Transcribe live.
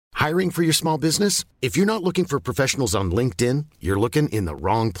Hiring for your small business? If you're not looking for professionals on LinkedIn, you're looking in the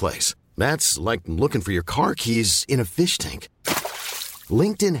wrong place. That's like looking for your car keys in a fish tank.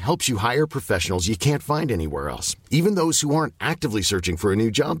 LinkedIn helps you hire professionals you can't find anywhere else, even those who aren't actively searching for a new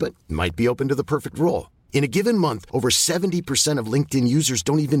job but might be open to the perfect role. In a given month, over 70% of LinkedIn users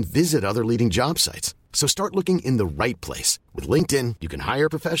don't even visit other leading job sites. So start looking in the right place. With LinkedIn, you can hire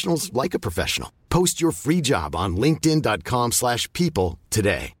professionals like a professional. Post your free job on linkedin.com/people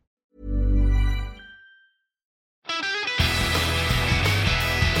today.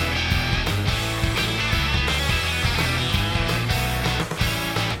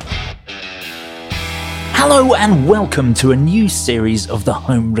 Hello and welcome to a new series of the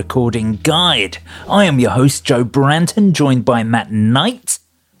Home Recording Guide. I am your host, Joe Branton, joined by Matt Knight.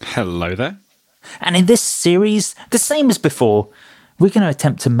 Hello there. And in this series, the same as before, we're going to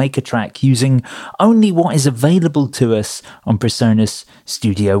attempt to make a track using only what is available to us on PreSonus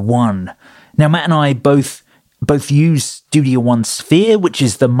Studio One. Now, Matt and I both use Studio One Sphere, which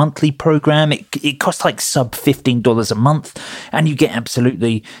is the monthly program. It costs like sub $15 a month, and you get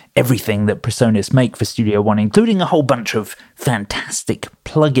absolutely everything that PreSonus make for Studio One, including a whole bunch of fantastic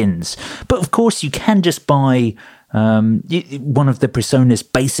plugins. But of course, you can just buy one of the PreSonus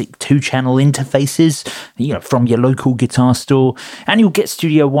basic 2-channel interfaces, from your local guitar store, and you'll get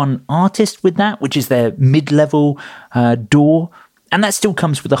Studio One Artist with that, which is their mid-level DAW. And that still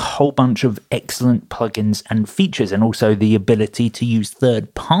comes with a whole bunch of excellent plugins and features, and also the ability to use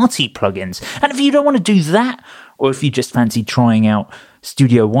third-party plugins. And if you don't want to do that, or if you just fancy trying out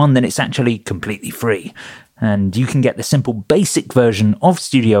Studio One, then it's actually completely free. And you can get the simple basic version of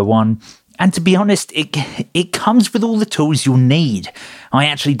Studio One. And to be honest, it comes with all the tools you'll need. I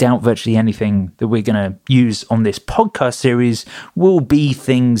actually doubt virtually anything that we're going to use on this podcast series will be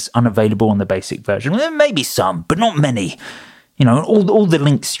things unavailable on the basic version. There may be some, but not many. All the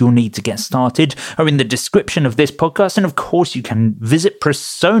links you'll need to get started are in the description of this podcast. And of course, you can visit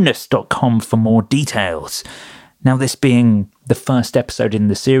presonus.com for more details. Now, this being the first episode in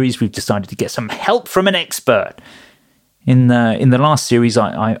the series, we've decided to get some help from an expert. In the last series,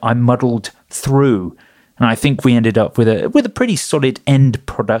 I muddled through, and I think we ended up with a pretty solid end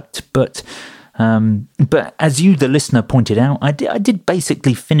product. But as you, the listener, pointed out, I did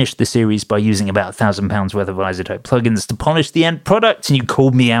basically finish the series by using about £1,000 worth of iZotope plugins to polish the end product, and you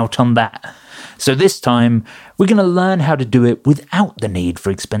called me out on that. So this time, we're going to learn how to do it without the need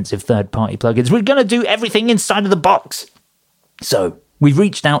for expensive third-party plugins. We're going to do everything inside of the box. So we've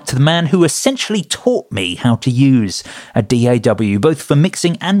reached out to the man who essentially taught me how to use a DAW, both for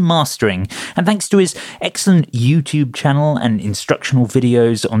mixing and mastering. And thanks to his excellent YouTube channel and instructional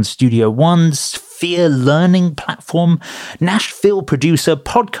videos on Studio One's Sphere learning platform, Nashville producer,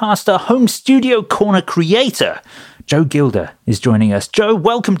 podcaster, home studio corner creator, Joe Gilder is joining us. Joe,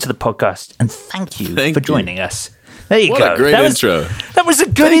 welcome to the podcast, and thank you for joining us. There you go. What a great intro. That was a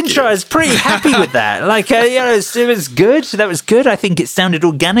good intro. I was pretty happy with that. It was good. That was good. I think it sounded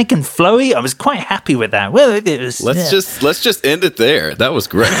organic and flowy. I was quite happy with that. Well, it was. Let's just end it there. That was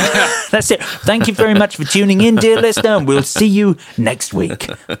great. That's it. Thank you very much for tuning in, dear listener, and we'll see you next week.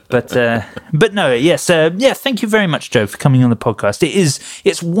 But no, yes, thank you very much, Joe, for coming on the podcast.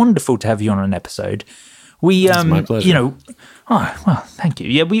 It's wonderful to have you on an episode. It's my pleasure. Oh, well, thank you.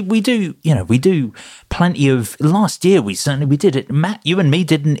 Yeah, we do plenty of. Last year, we did it. Matt, you and me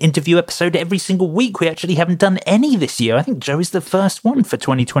did an interview episode every single week. We actually haven't done any this year. I think Joe is the first one for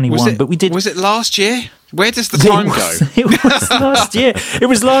 2021. But we did. Was it last year? Where does the time go? It was last year. It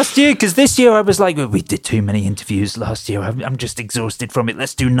was last year, because this year I was like, well, we did too many interviews last year. I'm just exhausted from it.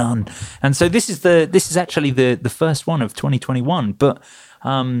 Let's do none. And so this is actually the first one of 2021. But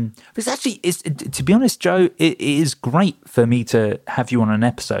to be honest, Joe, it is great for me to have you on an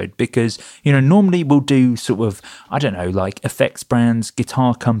episode, because normally we'll do sort of, I don't know, like effects brands,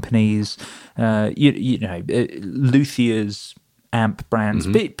 guitar companies, luthiers, amp brands,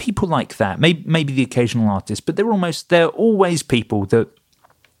 people like that. Maybe the occasional artist, but they're always people that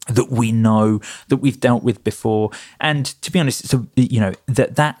we know, that we've dealt with before. And to be honest,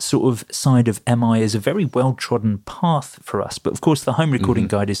 that sort of side of MI is a very well-trodden path for us. But of course, the Home Recording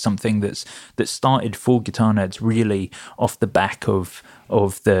Guide is something that started for guitar nerds really off the back of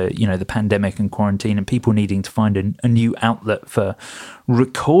the pandemic and quarantine, and people needing to find a new outlet for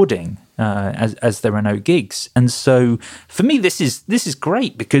recording as there are no gigs. And so for me, this is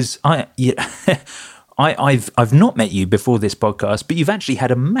great, because I've not met you before this podcast, but you've actually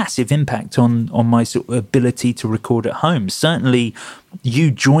had a massive impact on my sort of ability to record at home. Certainly,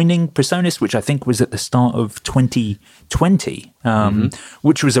 you joining PreSonus, which I think was at the start of 2020,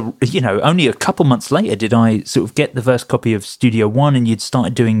 which was only a couple months later did I sort of get the first copy of Studio One, and you'd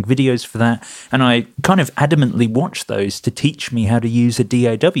started doing videos for that, and I kind of adamantly watched those to teach me how to use a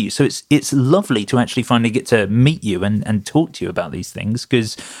DAW. So it's lovely to actually finally get to meet you and talk to you about these things,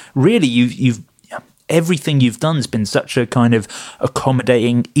 because really you've everything you've done has been such a kind of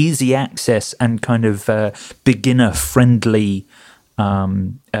accommodating, easy access, and kind of beginner friendly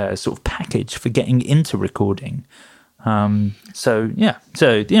sort of package for getting into recording. So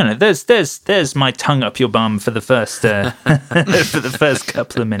there's my tongue up your bum for the first for the first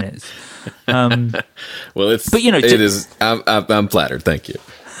couple of minutes. Well, I'm flattered. Thank you.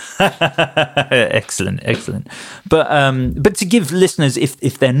 Excellent. But to give listeners,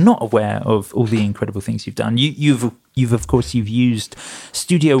 if they're not aware of all the incredible things you've done, you've used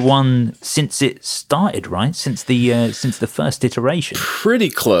Studio One since it started, right? Since the first iteration. Pretty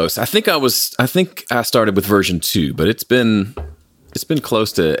close. I think I started with version 2, but it's been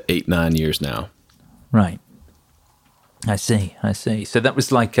close to 8-9 years now. Right. I see. So that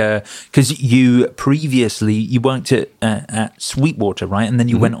was like because you previously worked at Sweetwater, right? And then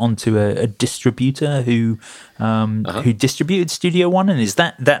you went on to a distributor who distributed Studio One, and is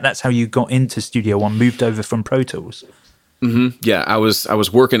that's how you got into Studio One? Moved over from Pro Tools. Mm-hmm. Yeah, I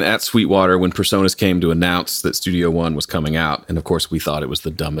was working at Sweetwater when PreSonus came to announce that Studio One was coming out, and of course we thought it was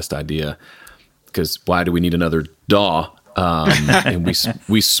the dumbest idea, because why do we need another DAW? And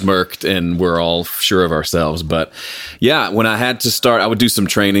we smirked and we're all sure of ourselves. But yeah, when I had to start, I would do some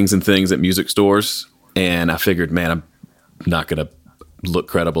trainings and things at music stores, and I figured, man, I'm not going to look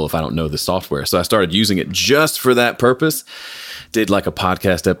credible if I don't know the software. So I started using it just for that purpose. Did like a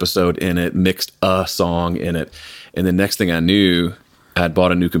podcast episode in it, mixed a song in it, and the next thing I knew, I had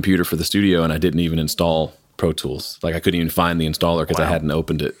bought a new computer for the studio, and I didn't even install Pro Tools. Like I couldn't even find the installer because I hadn't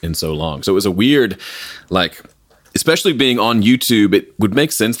opened it in so long. So it was a weird, like, especially being on YouTube, it would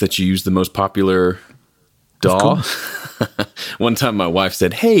make sense that you use the most popular DAW. One time my wife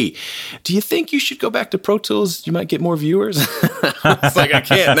said, "Hey, do you think you should go back to Pro Tools? You might get more viewers." It's like, I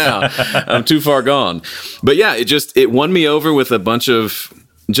can't now. I'm too far gone. But yeah, it won me over with a bunch of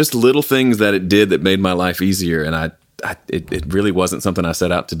just little things that it did that made my life easier. And it really wasn't something I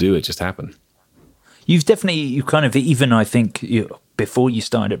set out to do. It just happened. You kind of, even I think before you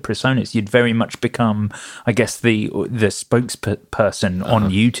started at PreSonus, you'd very much become, I guess, the spokesperson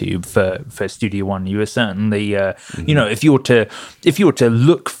on YouTube for Studio One. You were certainly, if you were to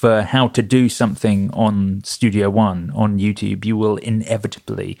look for how to do something on Studio One on YouTube, you will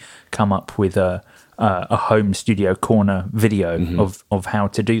inevitably come up with a home studio corner video of how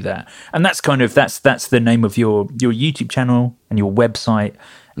to do that. And that's kind of that's the name of your YouTube channel and your website.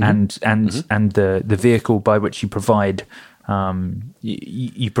 And the vehicle by which you provide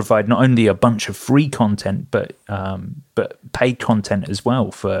you provide not only a bunch of free content but paid content as well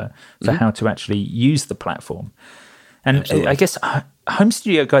for how to actually use the platform. And absolutely. I guess Home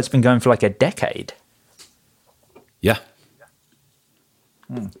Studio Guide's been going for like a decade. Yeah.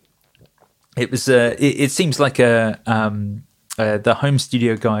 It was. It seems like the Home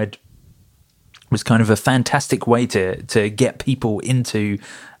Studio Guide was kind of a fantastic way to get people into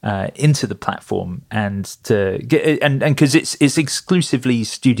the platform, and to get and because it's exclusively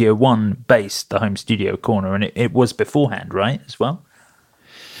Studio One based, the Home Studio Corner, and it was beforehand, right, as well.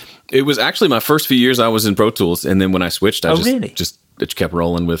 It was actually my first few years I was in Pro Tools, and then when I switched, I just kept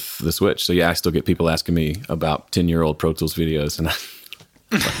rolling with the switch. So yeah, I still get people asking me about 10-year-old Pro Tools videos, and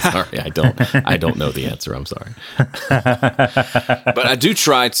sorry, I don't know the answer. I'm sorry, but I do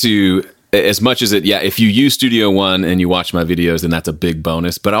try to. As much as if you use Studio One and you watch my videos, then that's a big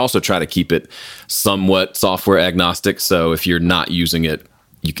bonus. But I also try to keep it somewhat software agnostic. So if you're not using it,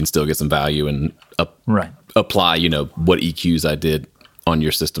 you can still get some value and apply, what EQs I did on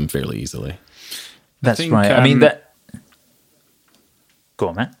your system fairly easily. That's right. I mean, that... Go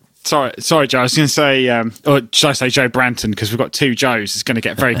on, Matt. Sorry, Joe. I was going to say, or should I say Joe Branton? Because we've got two Joes. It's going to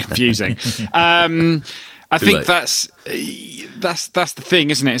get very confusing. I think that's the thing,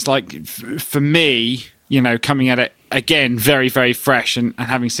 isn't it? It's like, for me, coming at it again, very, very fresh, and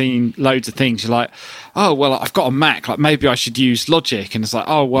having seen loads of things, you're like, oh, well, I've got a Mac, like maybe I should use Logic. And it's like,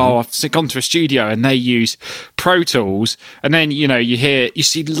 oh, well, I've gone to a studio and they use Pro Tools. And then, you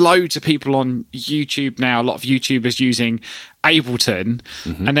see loads of people on YouTube now, a lot of YouTubers using Ableton.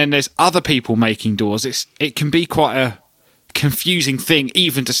 And then there's other people making DAWs. It can be quite a confusing thing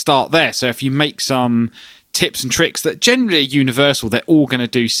even to start there. So if you make some tips and tricks that generally are universal. They're all going to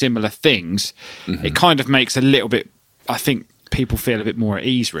do similar things. It kind of makes a little bit, I think, people feel a bit more at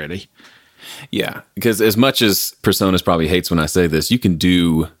ease, really. Yeah, because as much as Presonus probably hates when I say this, you can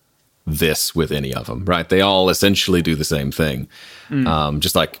do this with any of them, right? They all essentially do the same thing.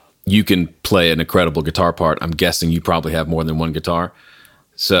 Just like you can play an incredible guitar part. I'm guessing you probably have more than one guitar.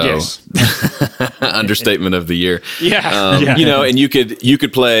 So, Yes. understatement of the year. Yeah. You know, and you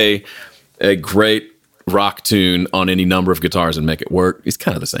could play a great rock tune on any number of guitars and make it work. It's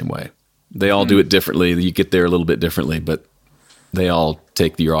kind of the same way. They all do it differently. You get there a little bit differently, but they all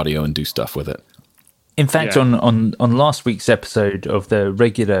take your audio and do stuff with it. In fact, Yeah. on last week's episode of the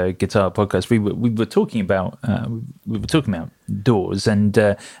regular guitar podcast, we were talking about doors, and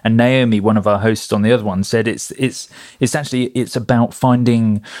Naomi, one of our hosts on the other one, said it's actually about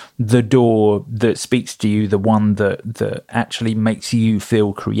finding the door that speaks to you, the one that actually makes you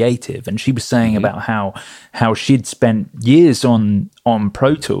feel creative. And she was saying about how she'd spent years on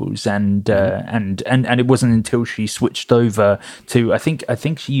Pro Tools, and it wasn't until she switched over to I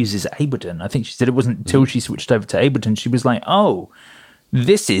think she uses Ableton. I think she said it wasn't until she switched over to Ableton she was like, oh,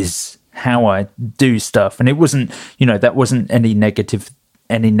 this is how I do stuff. And it wasn't, that wasn't any negative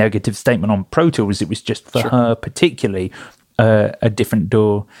statement on Pro Tools. It was just for her particularly. A different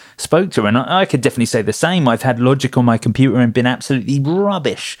door spoke to her. And I could definitely say the same. I've had Logic on my computer and been absolutely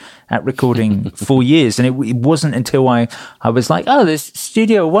rubbish at recording for years. And it wasn't until I was like, oh, this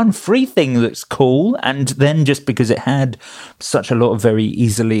Studio One free thing looks cool. And then just because it had such a lot of very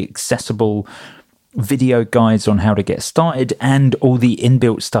easily accessible video guides on how to get started, and all the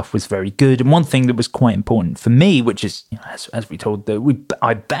inbuilt stuff was very good. And one thing that was quite important for me, which is, as we told,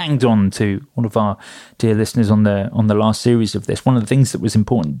 I banged on to one of our dear listeners on the last series of this. One of the things that was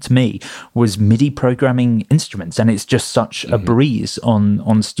important to me was MIDI programming instruments, and it's just such a breeze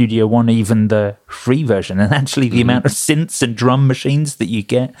on Studio One, even the free version, and actually the amount of synths and drum machines that you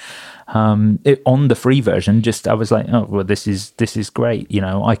get. On the free version, I was like, oh well, this is great.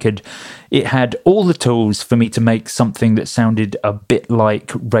 It had all the tools for me to make something that sounded a bit like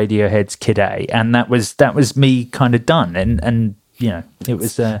Radiohead's Kid A, and that was me kind of done. And it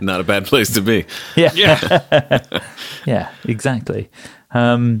was not a bad place to be. Yeah, yeah, exactly.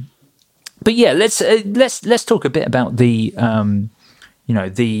 But yeah, let's talk a bit about the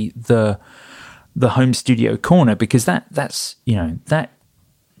the home studio corner, because that's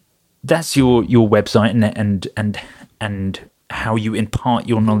your website and how you impart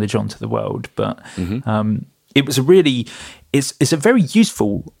your knowledge onto the world. But it was it's a very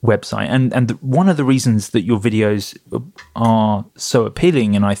useful website, and one of the reasons that your videos are so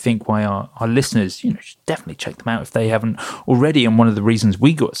appealing, and I think why our listeners should definitely check them out if they haven't already, and one of the reasons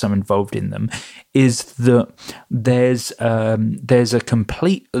we got so involved in them, is that there's a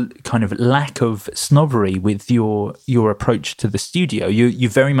complete kind of lack of snobbery with your approach to the studio. You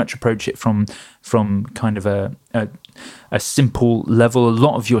very much approach it from kind of a simple level. A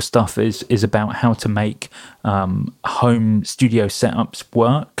lot of your stuff is about how to make home studio setups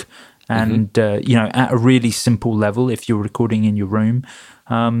work, and at a really simple level if you're recording in your room.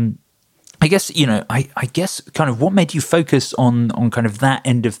 I guess kind of what made you focus on kind of that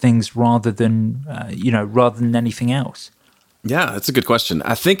end of things rather than anything else? Yeah, that's a good question.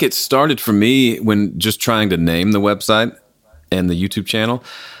 I think it started for me when just trying to name the website and the YouTube channel.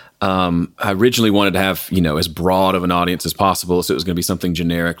 I originally wanted to have, as broad of an audience as possible. So it was going to be something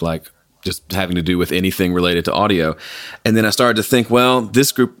generic, like just having to do with anything related to audio. And then I started to think, well,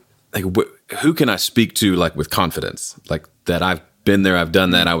 this group, like, who can I speak to, like, with confidence? Like, that I've been there, I've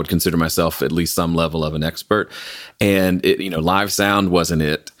done that. I would consider myself at least some level of an expert. And it, live sound wasn't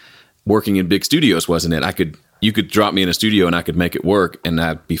it. Working in big studios wasn't it. You could drop me in a studio and I could make it work and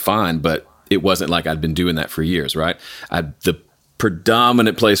I'd be fine. But it wasn't like I'd been doing that for years, right? The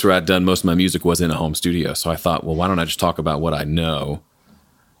predominant place where I'd done most of my music was in a home studio. So I thought, well, why don't I just talk about what I know,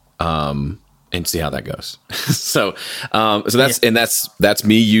 and see how that goes. So that's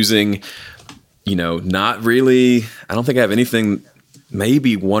me using, not really, I don't think I have anything,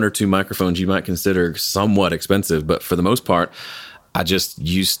 maybe one or two microphones you might consider somewhat expensive, but for the most part, I just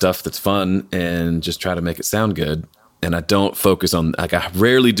use stuff that's fun and just try to make it sound good. And I don't focus on, like, I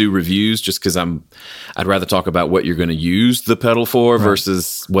rarely do reviews just because I'd rather talk about what you're going to use the pedal for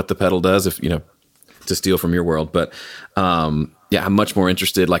versus what the pedal does, if, to steal from your world. But, yeah, I'm much more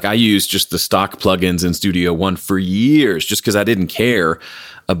interested. Like, I used just the stock plugins in Studio One for years just because I didn't care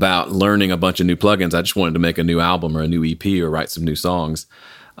about learning a bunch of new plugins. I just wanted to make a new album or a new EP or write some new songs.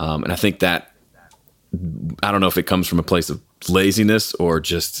 And I think that, I don't know if it comes from a place of laziness or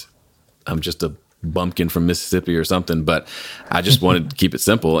just, I'm just a bumpkin from Mississippi or something, but I just wanted to keep it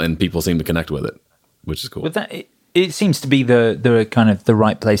simple and people seem to connect with it. which is cool. But it seems to be the kind of the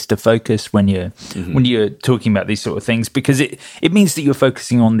right place to focus when you're talking about these sort of things, because it means that you're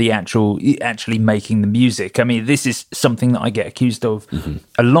focusing on the actually making the music. I mean, this is something that I get accused of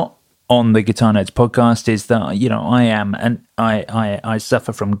a lot on the Guitar Nerds podcast, is that I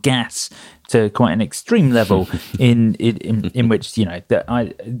suffer from gas to quite an extreme level in which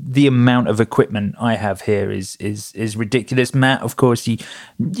the amount of equipment I have here is ridiculous. Matt, of course,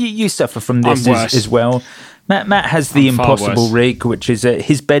 you suffer from this as well. Matt has the Impossible rig, which is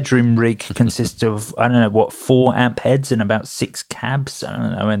his bedroom rig consists of, I don't know, 4 amp heads and about 6 cabs, I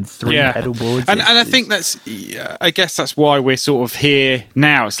don't know, and 3 pedal boards. And I think I guess that's why we're sort of here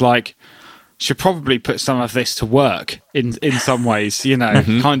now. It's like, should probably put some of this to work in some ways,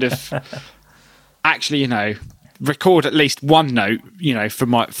 kind of actually, record at least one note, for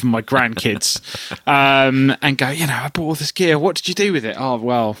my grandkids, and go, I bought all this gear. What did you do with it? Oh,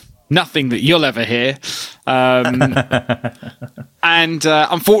 well, nothing that you'll ever hear. And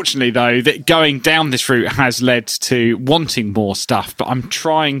unfortunately, though, that going down this route has led to wanting more stuff. But I'm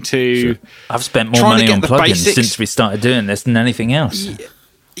trying to. Sure. I've spent more money on plugins since we started doing this than anything else.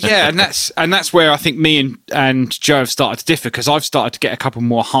 Yeah, and that's where I think me and Joe have started to differ, because I've started to get a couple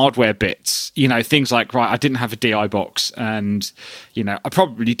more hardware bits. Things like, I didn't have a DI box, and I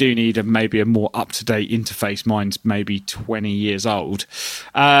probably do need maybe a more up to date interface. Mine's maybe 20 years old,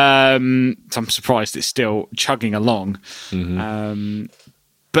 so I'm surprised it's still chugging along.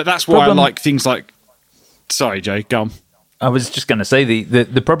 But that's why I like things like. Sorry, Joe, go on. I was just going to say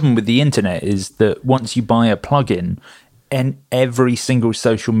the problem with the internet is that once you buy a plugin, and every single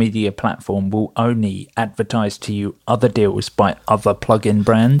social media platform will only advertise to you other deals by other plugin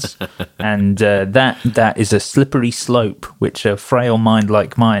brands, and that is a slippery slope which a frail mind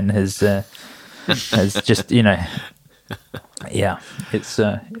like mine has just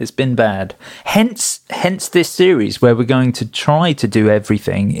it's been bad. Hence this series where we're going to try to do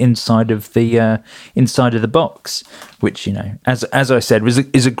everything inside of the box, which as I said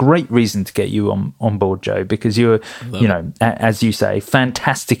is a great reason to get you on board, Joe, because you're as you say,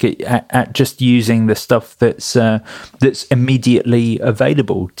 fantastic at just using the stuff that's immediately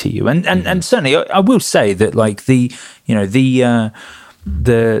available to you, and certainly I will say that like the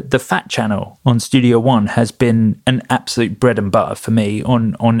Fat channel on Studio One has been an absolute bread and butter for me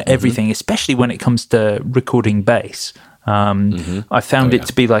on everything, especially when it comes to recording bass. I found it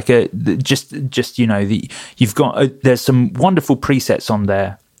to be like you've got there's some wonderful presets on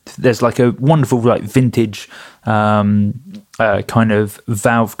there. There's like a wonderful like vintage kind of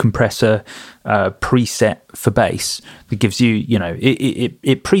valve compressor preset for bass that gives you,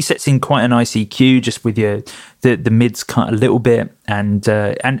 it presets in quite a nice EQ just with the mids cut a little bit, and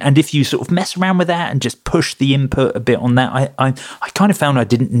if you sort of mess around with that and just push the input a bit on that, I kind of found I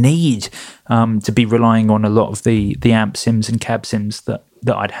didn't need to be relying on a lot of the amp sims and cab sims that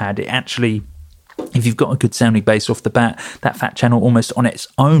I'd had. It actually, if you've got a good sounding bass off the bat, that Fat channel almost on its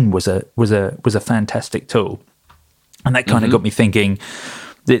own was a fantastic tool. And that kind of got me thinking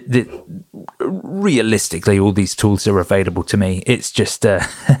that realistically, all these tools are available to me. It's just, I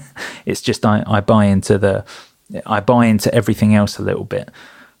buy into everything else a little bit.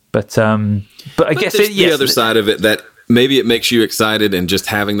 But I guess the other side of it, that maybe it makes you excited, and just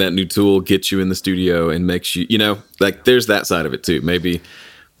having that new tool gets you in the studio and makes you, like there's that side of it too. Maybe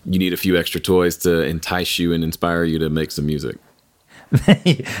you need a few extra toys to entice you and inspire you to make some music.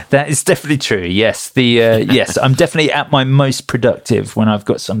 That is definitely true. Yes, yes, I'm definitely at my most productive when I've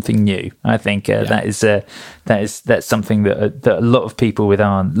got something new. I think that's something that a lot of people with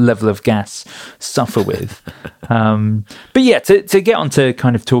our level of gas suffer with. But yeah, to get on to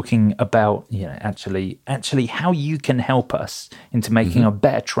kind of talking about actually how you can help us into making a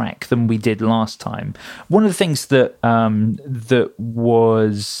better track than we did last time. One of the things that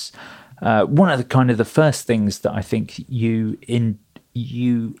was one of the kind of the first things that I think you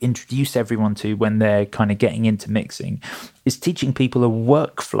introduce everyone to when they're kind of getting into mixing is teaching people a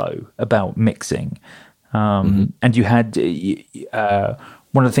workflow about mixing. And you had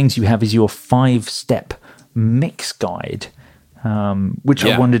one of the things you have is your 5-step mix guide, which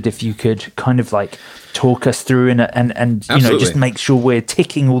I wondered if you could kind of like talk us through and just make sure we're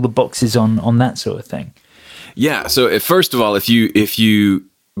ticking all the boxes on that sort of thing. Yeah. So first of all, if you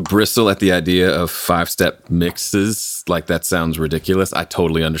bristle at the idea of 5-step mixes, like that sounds ridiculous, I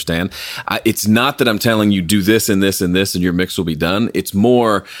totally understand. It's not that I'm telling you do this and this and this and your mix will be done. It's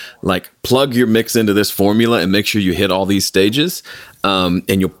more like plug your mix into this formula and make sure you hit all these stages. and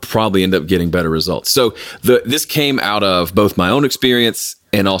you'll probably end up getting better results. So this came out of both my own experience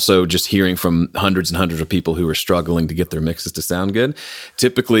and also just hearing from hundreds and hundreds of people who are struggling to get their mixes to sound good.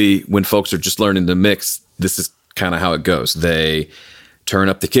 Typically, when folks are just learning to mix, this is kind of how it goes. They turn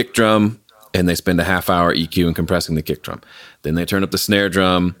up the kick drum and they spend a half hour EQ and compressing the kick drum. Then they turn up the snare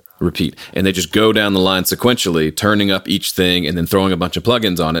drum, repeat. And they just go down the line sequentially, turning up each thing and then throwing a bunch of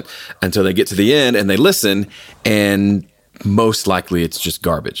plugins on it until they get to the end and they listen, and most likely it's just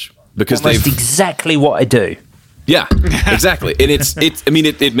garbage. Because almost exactly what I do. Yeah, exactly. And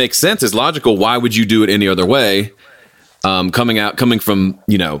it makes sense. It's logical. Why would you do it any other way? Coming from,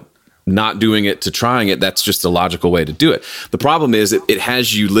 not doing it to trying it, that's just a logical way to do it. The problem is it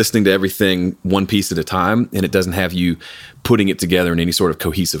has you listening to everything one piece at a time, and it doesn't have you putting it together in any sort of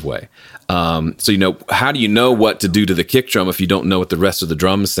cohesive way. So, how do you know what to do to the kick drum if you don't know what the rest of the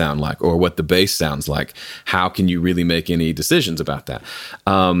drums sound like or what the bass sounds like? How can you really make any decisions about that?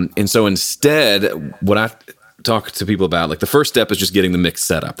 And so instead, what I talk to people about, like, the first step is just getting the mix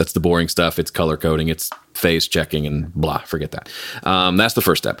set up. That's the boring stuff. It's color coding, it's phase checking, and blah, forget that. That's the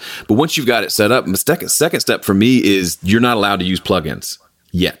first step. But once you've got it set up, the second step for me is you're not allowed to use plugins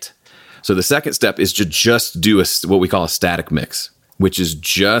yet. So the second step is to just do what we call a static mix, which is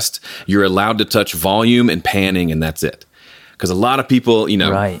just you're allowed to touch volume and panning, and that's it. Because a lot of people,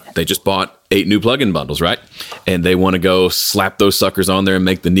 they just bought 8 new plugin bundles, right? And they want to go slap those suckers on there and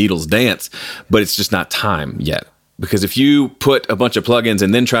make the needles dance, but it's just not time yet. Because if you put a bunch of plugins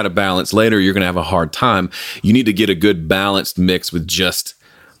and then try to balance later, you're going to have a hard time. You need to get a good balanced mix with just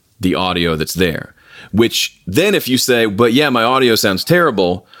the audio that's there. Which then if you say, but yeah, my audio sounds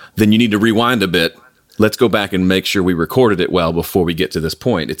terrible, then you need to rewind a bit. Let's go back and make sure we recorded it well before we get to this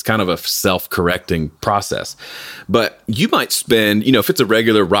point. It's kind of a self-correcting process. But you might spend, if it's a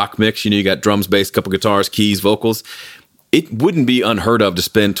regular rock mix, you got drums, bass, couple guitars, keys, vocals, it wouldn't be unheard of to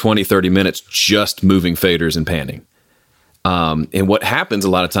spend 20, 30 minutes just moving faders and panning. And what happens a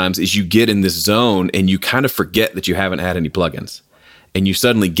lot of times is you get in this zone and you kind of forget that you haven't had any plugins. And you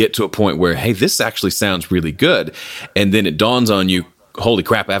suddenly get to a point where, hey, this actually sounds really good. And then it dawns on you, holy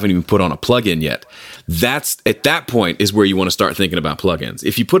crap, I haven't even put on a plugin yet. That's at that point is where you want to start thinking about plugins.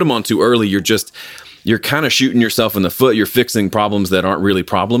 If you put them on too early, you're kind of shooting yourself in the foot. You're fixing problems that aren't really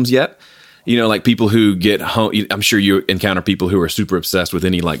problems yet. Like people who get home, I'm sure you encounter people who are super obsessed with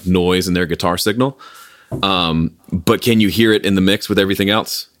any like noise in their guitar signal. But can you hear it in the mix with everything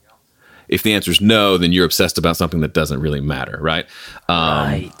else? If the answer is no, then you're obsessed about something that doesn't really matter, right?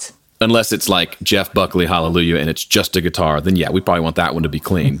 Right. Unless it's like Jeff Buckley, Hallelujah, and it's just a guitar, then yeah, we probably want that one to be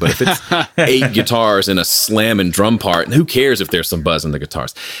clean. But if it's 8 guitars and a slam and drum part, and who cares if there's some buzz in the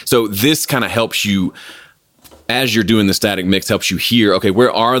guitars? So this kind of helps you, as you're doing the static mix, helps you hear, okay,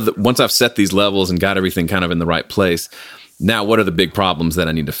 once I've set these levels and got everything kind of in the right place, now what are the big problems that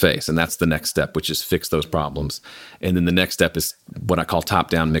I need to face? And that's the next step, which is fix those problems. And then the next step is what I call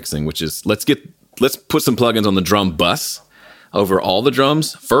top-down mixing, which is let's put some plugins on the drum bus over all the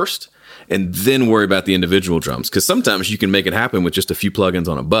drums first, and then worry about the individual drums. Because sometimes you can make it happen with just a few plugins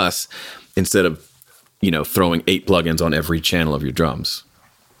on a bus instead of, throwing 8 plugins on every channel of your drums.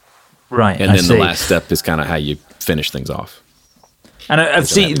 Right. And then the last step is kind of how you finish things off. And I've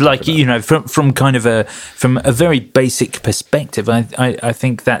seen, from a very basic perspective, I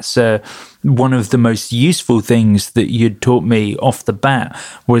think that's one of the most useful things that you'd taught me off the bat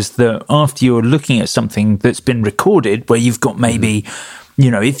was that after you're looking at something that's been recorded, where you've got maybe,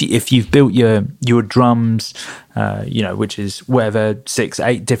 if you've built your drums, which is whatever 6,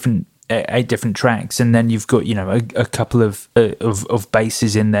 8 different tracks, and then you've got a couple of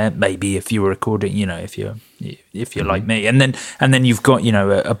basses in there. Maybe if you were recording, if you're like me, and then you've got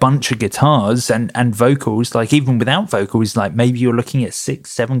a bunch of guitars and vocals. Like even without vocals, like maybe you're looking at 6,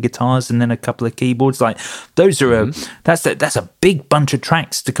 7 guitars and then a couple of keyboards. Like those are that's a big bunch of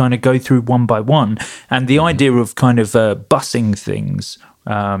tracks to kind of go through one by one. And the idea of kind of bussing things,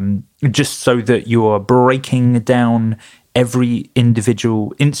 just so that you are breaking down every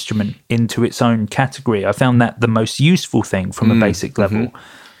individual instrument into its own category. I found that the most useful thing from a basic level.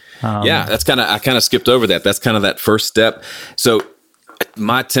 Yeah, I kind of skipped over that. That's kind of that first step. So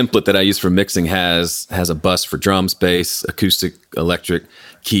my template that I use for mixing has a bus for drums, bass, acoustic, electric,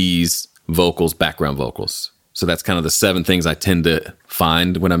 keys, vocals, background vocals. So that's kind of the 7 things I tend to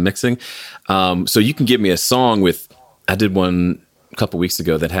find when I'm mixing. So you can give me a song I did one a couple weeks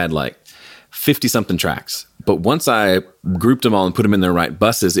ago that had like 50-something tracks. But once I grouped them all and put them in their right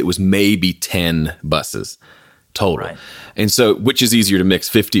buses, it was maybe 10 buses total. Right. And so, which is easier to mix,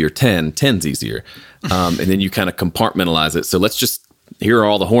 50 or 10? 10's easier. And then you kind of compartmentalize it. So let's just here are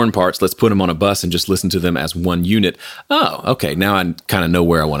all the horn parts. Let's put them on a bus and just listen to them as one unit. Oh, okay. Now I kind of know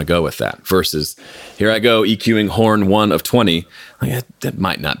where I want to go with that. Versus, here I go EQing horn 1 of 20. Like, that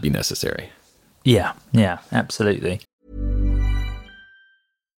might not be necessary. Yeah, absolutely.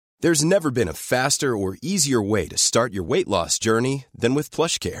 There's never been a faster or easier way to start your weight loss journey than with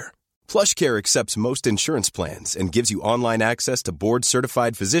PlushCare. PlushCare accepts most insurance plans and gives you online access to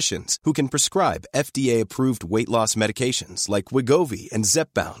board-certified physicians who can prescribe FDA-approved weight loss medications like Wegovy and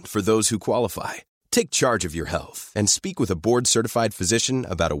Zepbound for those who qualify. Take charge of your health and speak with a board-certified physician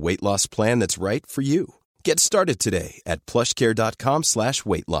about a weight loss plan that's right for you. Get started today at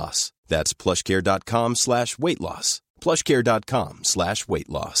plushcare.com/weight-loss. That's plushcare.com/weight-loss.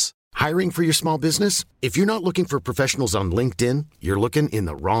 plushcare.com/weight-loss. Hiring for your small business? If you're not looking for professionals on LinkedIn, you're looking in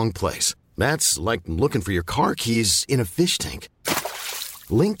the wrong place. That's like looking for your car keys in a fish tank.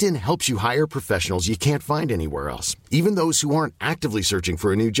 LinkedIn helps you hire professionals you can't find anywhere else, even those who aren't actively searching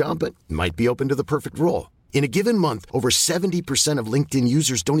for a new job but might be open to the perfect role. In a given month, over 70% of LinkedIn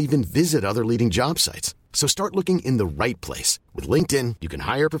users don't even visit other leading job sites. So start looking in the right place. With LinkedIn, you can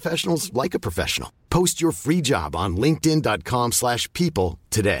hire professionals like a professional. Post your free job on linkedin.com/people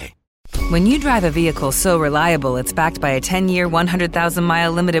today. When you drive a vehicle so reliable it's backed by a 10-year,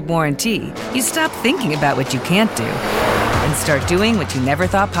 100,000-mile limited warranty, you stop thinking about what you can't do and start doing what you never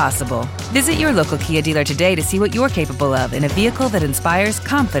thought possible. Visit your local Kia dealer today to see what you're capable of in a vehicle that inspires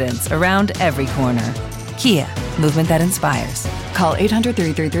confidence around every corner. Kia, movement that inspires. Call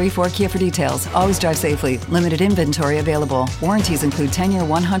 800-333-4KIA for details. Always drive safely. Limited inventory available. Warranties include 10-year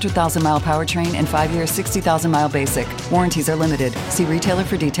 100,000-mile powertrain and 5-year 60,000-mile basic. Warranties are limited. See retailer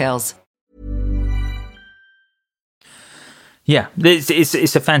for details. Yeah,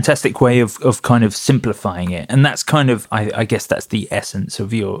 it's a fantastic way of kind of simplifying it, and that's kind of I guess that's the essence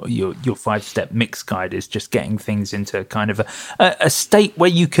of your 5-step mix guide, is just getting things into kind of a state where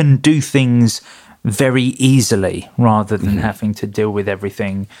you can do things very easily rather than having to deal with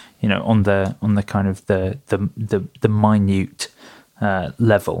everything, on the kind of the minute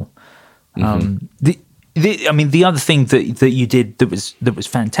level. The other thing that you did that was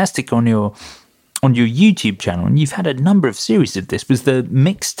fantastic on your YouTube channel, and you've had a number of series of this, was the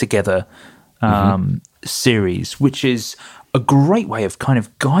Mixed Together series, which is a great way of kind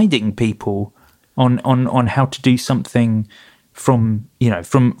of guiding people on how to do something from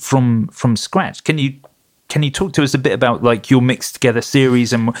scratch. Can you talk to us a bit about like your Mixed Together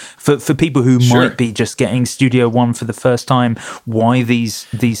series, and for people who might be just getting Studio One for the first time, why these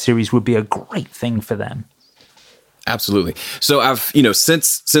series would be a great thing for them? Absolutely. So I've,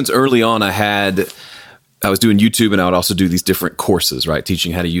 since early on, I was doing YouTube, and I would also do these different courses, right?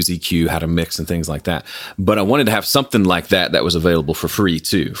 Teaching how to use EQ, how to mix and things like that. But I wanted to have something like that was available for free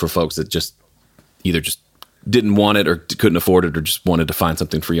too, for folks that just either just didn't want it or couldn't afford it or just wanted to find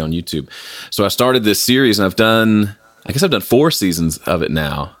something free on YouTube. So I started this series, and I've done 4 seasons of it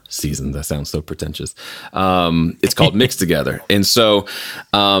now. Seasons, that sounds so pretentious. It's called Mixed Together. And so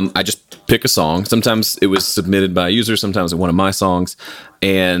I just pick a song. Sometimes it was submitted by a user, sometimes one of my songs,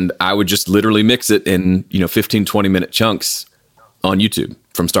 and I would just literally mix it in 15, 20-minute chunks on YouTube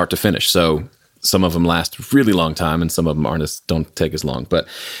from start to finish. So some of them last a really long time, and some of them don't take as long. But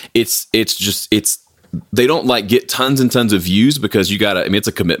they don't like get tons and tons of views, because it's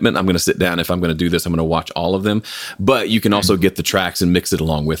a commitment. I'm going to sit down. If I'm going to do this, I'm going to watch all of them, but you can also get the tracks and mix it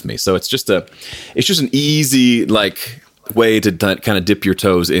along with me. So it's just an easy way to kind of dip your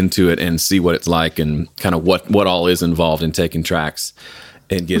toes into it and see what it's like, and kind of what all is involved in taking tracks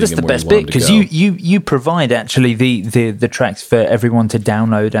and getting them where you want them to go. That's the best bit, because you provide actually the tracks for everyone to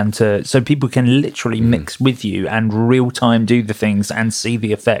download, and so people can literally mix with you and real time do the things and see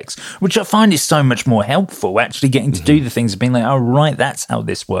the effects, which I find is so much more helpful. Actually getting to do the things and being like, oh right, that's how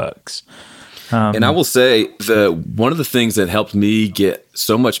this works. And I will say one of the things that helped me get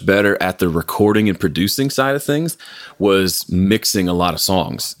so much better at the recording and producing side of things was mixing a lot of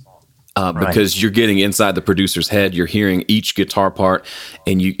songs. Because you're getting inside the producer's head, you're hearing each guitar part,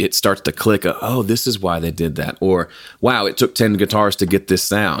 and it starts to click. Oh, this is why they did that, or wow, it took 10 guitars to get this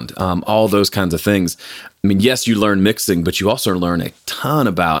sound. All those kinds of things. I mean, yes, you learn mixing, but you also learn a ton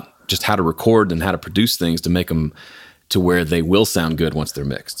about just how to record and how to produce things to make them to where they will sound good once they're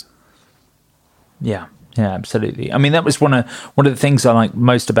mixed. Yeah, absolutely. I mean, that was one of the things I like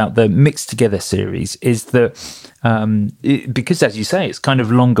most about the Mixed Together series, is that because, as you say, it's kind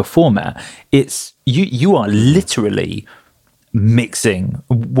of longer format. It's you are literally mixing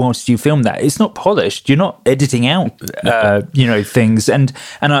whilst you film that. It's not polished. You're not editing out things, and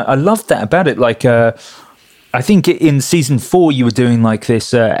I love that about it. Like I think in season 4 you were doing like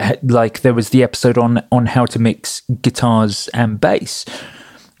this, like there was the episode on how to mix guitars and bass,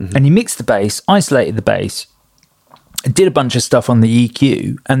 and you mixed the bass, isolated the bass, did a bunch of stuff on the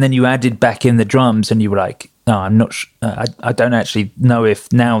EQ, and then you added back in the drums, and you were like, "No, I'm not. I don't actually know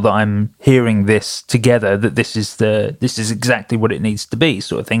if now that I'm hearing this together that this is exactly what it needs to be,"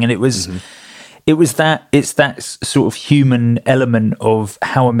 sort of thing. And it was. It's that sort of human element of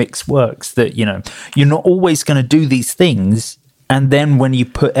how a mix works, that, you know, you're not always going to do these things, and then when you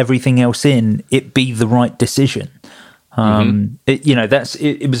put everything else in, it be the right decision.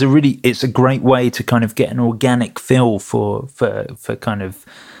 It's a great way to kind of get an organic feel for kind of,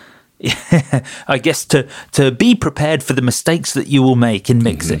 I guess, to be prepared for the mistakes that you will make in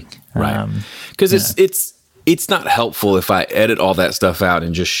mixing. Right. Because it's not helpful if I edit all that stuff out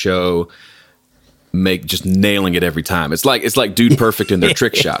and just just nailing it every time. It's like Dude Perfect in their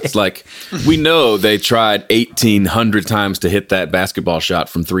trick shots. Like, we know they tried 1,800 times to hit that basketball shot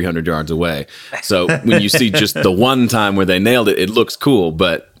from 300 yards away. So when you see just the one time where they nailed it, it looks cool.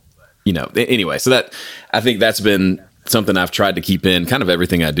 But, you know, anyway, so I think that's been something I've tried to keep in kind of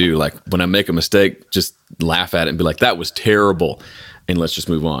everything I do. Like, when I make a mistake, just laugh at it and be like, that was terrible, and let's just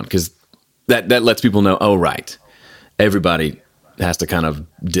move on. Because that lets people know, oh, right, everybody has to kind of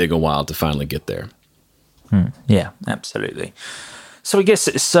dig a while to finally get there. Yeah, absolutely. So I guess,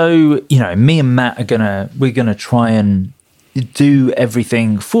 you know, me and Matt we're gonna try and do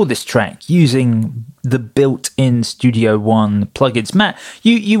everything for this track using the built-in Studio One plugins. Matt,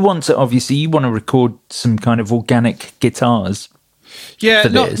 you want to record some kind of organic guitars. Yeah,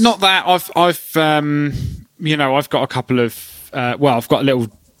 not that. I've got a couple of I've got a little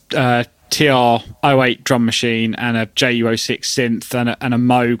TR-08 drum machine and a JU-06 synth and a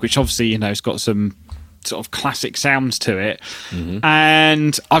Moog, which obviously, you know, has got some sort of classic sounds to it,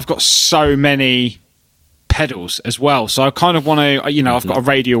 and I've got so many pedals as well, so I kind of want to, you know, I've got a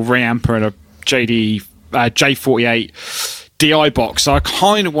radial reamper and a J48 DI box, so I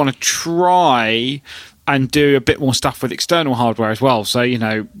kind of want to try and do a bit more stuff with external hardware as well. So, you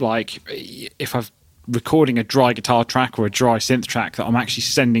know, like if I'm recording a dry guitar track or a dry synth track, that I'm actually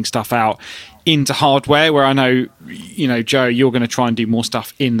sending stuff out into hardware, where I know, you know, Joe, you're going to try and do more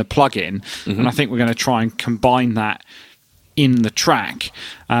stuff in the plugin, and I think we're going to try and combine that in the track.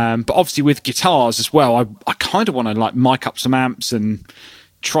 But obviously with guitars as well, I kind of want to like mic up some amps and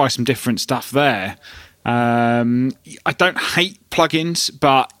try some different stuff there. I don't hate plugins,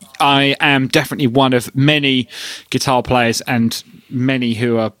 but I am definitely one of many guitar players and many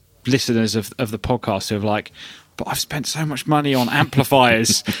who are listeners of the podcast who are like, but I've spent so much money on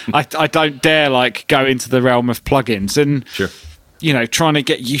amplifiers. I don't dare like go into the realm of plugins. And sure, you know, trying to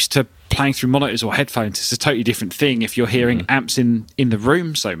get used to playing through monitors or headphones is a totally different thing if you're hearing amps in the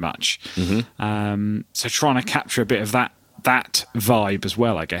room so much. So trying to capture a bit of that vibe as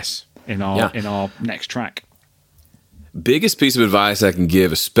well, I guess, in our next track. Biggest piece of advice I can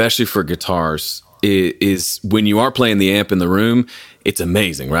give, especially for guitars, is when you are playing the amp in the room, it's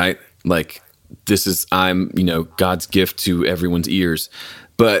amazing, right? Like, I'm God's gift to everyone's ears.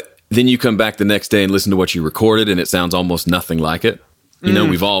 But then you come back the next day and listen to what you recorded, and it sounds almost nothing like it. You know,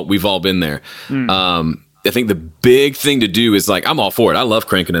 we've all been there. I think the big thing to do is, like, I'm all for it. I love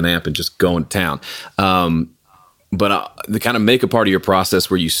cranking an amp and just going to town. But to kind of make a part of your process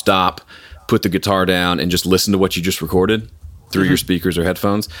where you stop, put the guitar down, and just listen to what you just recorded through your speakers or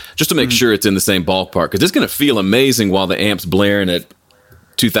headphones, just to make sure it's in the same ballpark. Because it's going to feel amazing while the amp's blaring at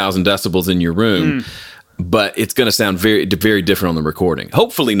 2,000 decibels in your room, but it's going to sound very, very different on the recording.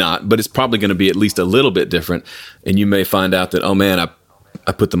 Hopefully not, but it's probably going to be at least a little bit different. And you may find out that, oh man, I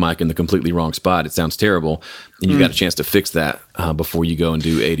put the mic in the completely wrong spot. It sounds terrible. And you got a chance to fix that before you go and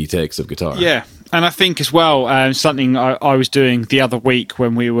do 80 takes of guitar. Yeah. And I think as well, something I was doing the other week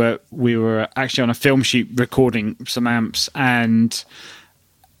when we were actually on a film shoot recording some amps, and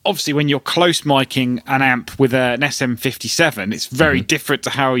obviously when you're close miking an amp with an SM57, it's very different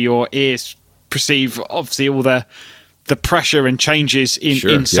to how your ears perceive, obviously, all the pressure and changes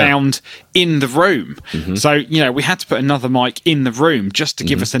in sound in the room. So, you know, we had to put another mic in the room just to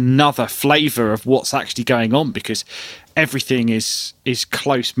give us another flavour of what's actually going on, because everything is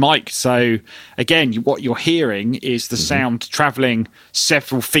close mic'd. So again, what you're hearing is the sound travelling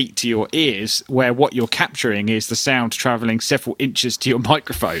several feet to your ears, where what you're capturing is the sound travelling several inches to your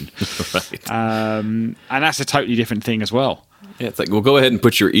microphone. Right. And that's a totally different thing as well. Yeah, it's like, well, go ahead and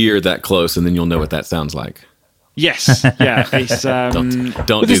put your ear that close, and then you'll know what that sounds like. Yes, yeah. It's,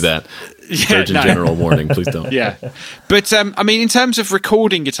 don't do that. Surgeon General warning, please don't. Yeah. But, I mean, in terms of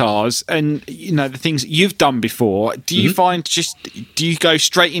recording guitars and, you know, the things that you've done before, do you find do you go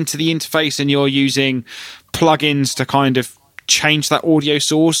straight into the interface and you're using plugins to kind of change that audio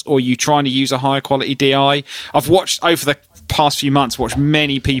source, or are you trying to use a higher quality DI? I've watched over the past few months,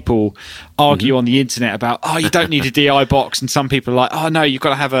 many people argue on the internet about, you don't need a DI box, and some people are like, no, you've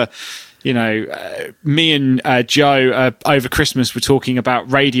got to have a, me and Joe over Christmas were talking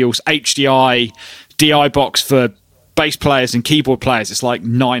about Radial's HDI DI box for bass players and keyboard players. It's like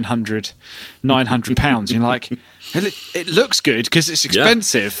 £900. You're like, it looks good because it's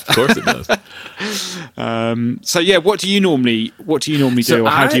expensive. Yeah, of course it does. So yeah, what do you normally do, or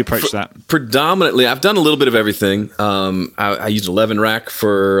how do you approach that? Predominantly, I've done a little bit of everything. I used 11 rack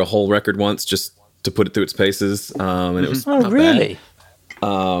for a whole record once, just to put it through its paces, and it was not really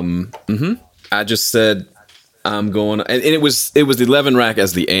bad. I just said I'm going, and it was the 11 rack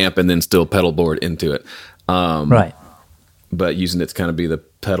as the amp, and then still pedal board into it, right? But using it to kind of be the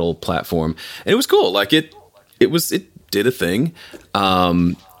pedal platform, and it was cool. Like it did a thing.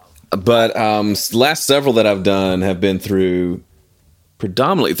 But last several that I've done have been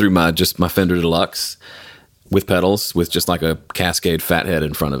predominantly through my Fender Deluxe with pedals, with just like a Cascade Fathead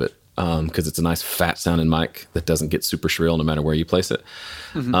in front of it, because it's a nice fat sounding mic that doesn't get super shrill no matter where you place it.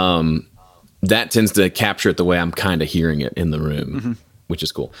 That tends to capture it the way I'm kind of hearing it in the room, which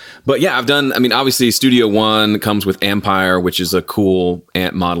is cool. But yeah, obviously Studio One comes with Ampire, which is a cool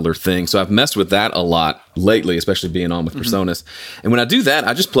amp modeler thing. So I've messed with that a lot lately, especially being on with Presonus. And when I do that,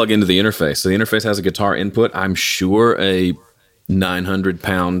 I just plug into the interface. So the interface has a guitar input. I'm sure a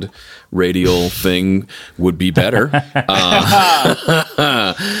 900-pound radial thing would be better. But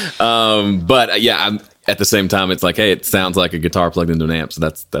yeah, at the same time, it's like, hey, it sounds like a guitar plugged into an amp, so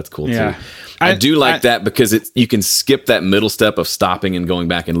that's cool too. I do like that because you can skip that middle step of stopping and going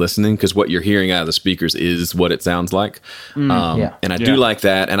back and listening, because what you're hearing out of the speakers is what it sounds like. And I do like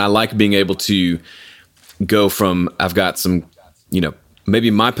that, and I like being able to go from, I've got some,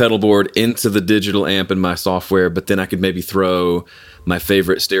 maybe my pedal board into the digital amp in my software, but then I could maybe throw my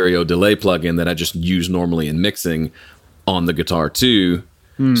favorite stereo delay plugin that I just use normally in mixing on the guitar too.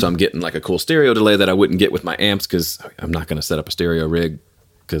 So I'm getting like a cool stereo delay that I wouldn't get with my amps, because I'm not going to set up a stereo rig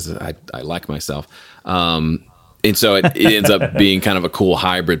because I like myself. And so it ends up being kind of a cool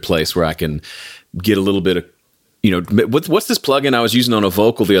hybrid place where I can get a little bit of, what's this plugin I was using on a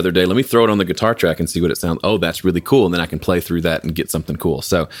vocal the other day? Let me throw it on the guitar track and see what it sounds. Oh, that's really cool. And then I can play through that and get something cool.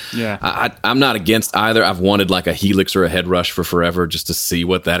 So I'm not against either. I've wanted like a Helix or a Head Rush for forever, just to see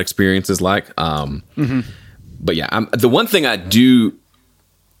what that experience is like. But yeah, the one thing I do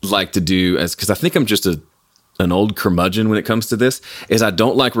like to do, because I think I'm just an old curmudgeon when it comes to this, is I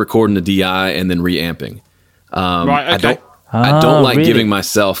don't like recording the DI and then reamping. Right, okay. I don't like giving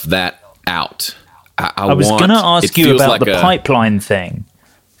myself that out. I was going to ask you about the pipeline thing.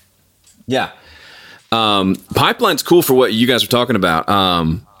 Yeah. Pipeline's cool for what you guys are talking about.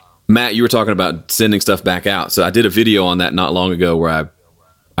 Matt, you were talking about sending stuff back out. So I did a video on that not long ago where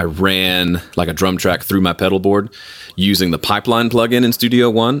I ran like a drum track through my pedal board using the Pipeline plugin in Studio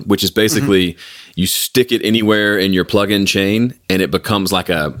One, which is basically you stick it anywhere in your plugin chain and it becomes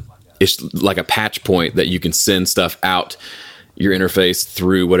it's like a patch point that you can send stuff out your interface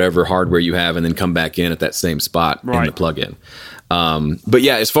through whatever hardware you have and then come back in at that same spot in the plugin. But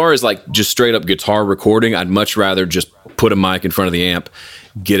yeah, as far as like just straight up guitar recording, I'd much rather just put a mic in front of the amp,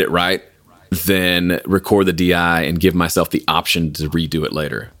 get it right, than record the DI and give myself the option to redo it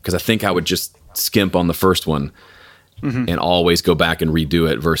later. Because I think I would just skimp on the first one and always go back and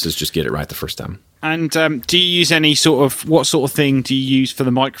redo it versus just get it right the first time. And do you use what sort of thing do you use for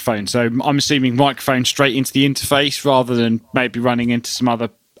the microphone? So I'm assuming microphone straight into the interface rather than maybe running into some other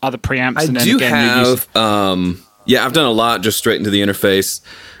preamps. I've done a lot just straight into the interface.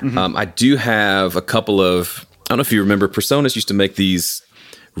 I do have a couple of, I don't know if you remember, Presonus used to make these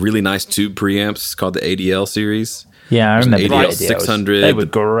really nice tube preamps called the ADL series. Yeah, I remember the ADL 600. They were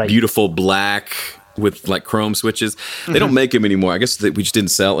great. Beautiful black with like chrome switches. They don't make them anymore. I guess we just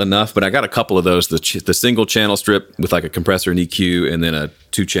didn't sell enough, but I got a couple of those. The single channel strip with like a compressor and EQ, and then a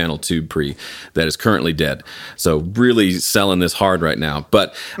 2-channel tube pre that is currently dead. So really selling this hard right now.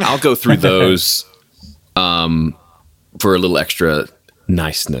 But I'll go through those for a little extra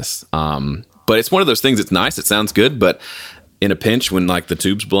niceness. But it's one of those things, it's nice, it sounds good, but in a pinch, when like the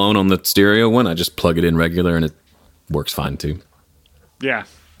tube's blown on the stereo one, I just plug it in regular and it works fine too. Yeah.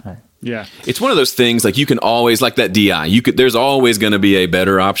 Yeah. It's one of those things, like you can always, like that DI, there's always going to be a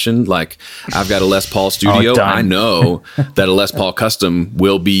better option. Like I've got a Les Paul Studio. I know that a Les Paul Custom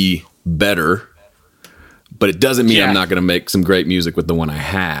will be better, but it doesn't mean I'm not going to make some great music with the one I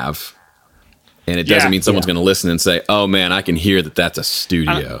have. And it doesn't mean someone's going to listen and say, "Oh man, I can hear that that's a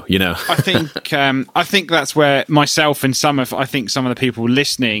studio." I think that's where myself and some of the people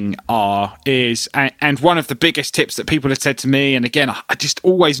listening is. And one of the biggest tips that people have said to me, and again, I just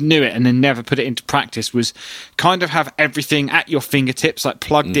always knew it and then never put it into practice, was kind of have everything at your fingertips, like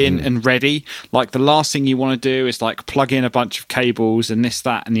plugged in and ready. Like the last thing you want to do is like plug in a bunch of cables and this,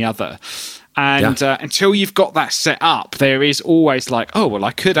 that, and the other. And until you've got that set up, there is always like, oh, well,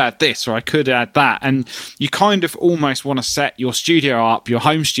 I could add this or I could add that. And you kind of almost want to set your studio up, your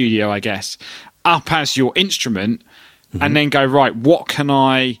home studio, I guess, up as your instrument and then go, right, what can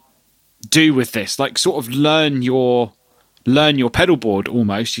I do with this? Like sort of learn your pedal board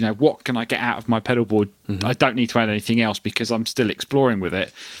almost, what can I get out of my pedal board? I don't need to add anything else because I'm still exploring with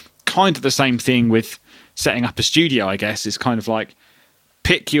it. Kind of the same thing with setting up a studio, I guess, is kind of like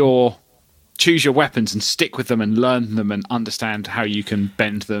choose your weapons and stick with them and learn them and understand how you can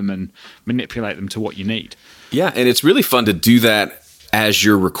bend them and manipulate them to what you need. Yeah, and it's really fun to do that as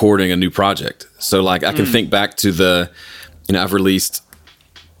you're recording a new project. So like I can think back to I've released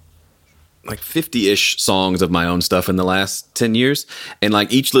like 50-ish songs of my own stuff in the last 10 years. And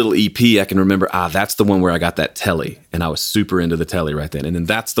like each little EP, I can remember, that's the one where I got that telly. And I was super into the telly right then. And then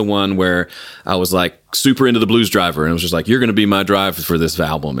that's the one where I was like super into the Blues Driver. And it was just like, you're going to be my drive for this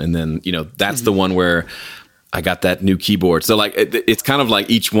album. And then, that's the one where I got that new keyboard. So like, it's kind of like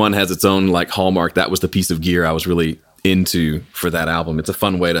each one has its own like hallmark. That was the piece of gear I was really into for that album. It's a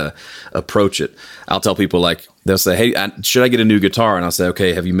fun way to approach it. I'll tell people like, they'll say, hey, should I get a new guitar? And I'll say,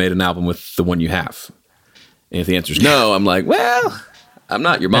 okay, have you made an album with the one you have? And if the answer is no, I'm like, well, I'm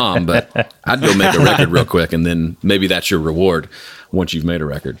not your mom, but I'd go make a record real quick. And then maybe that's your reward once you've made a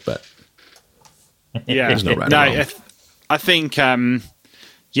record. But there's no right or wrong. I think,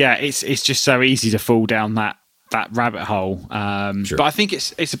 it's just so easy to fall down that rabbit hole. Sure. But I think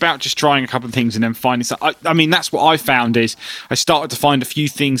it's about just trying a couple of things and then finding something. I mean, that's what I found is I started to find a few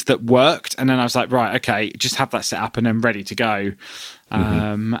things that worked. And then I was like, right, okay, just have that set up and then ready to go.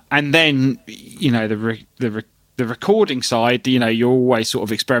 And then, the recording side, you're always sort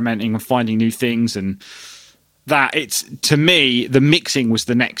of experimenting and finding new things. And that to me, the mixing was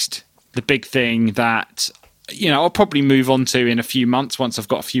the big thing that, I'll probably move on to in a few months once I've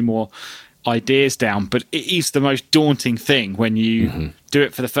got a few more ideas down, but it is the most daunting thing when you do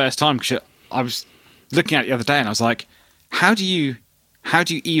it for the first time. Because I was looking at it the other day and I was like, how do you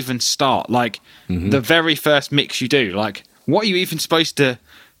even start? Like the very first mix you do, like what are you even supposed to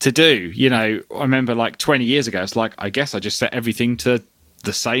do? I remember like 20 years ago, it's like, I guess I just set everything to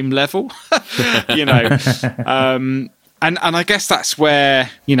the same level, and I guess that's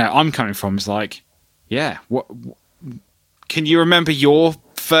where, I'm coming from. It's like, what can you remember your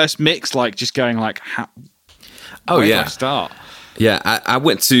first mix, like just going like, how? Where do I start? Yeah, I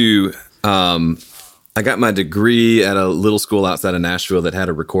went to I got my degree at a little school outside of Nashville that had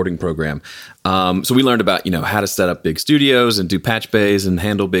a recording program. So we learned about how to set up big studios and do patch bays and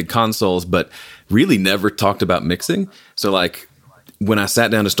handle big consoles, but really never talked about mixing. So like when I sat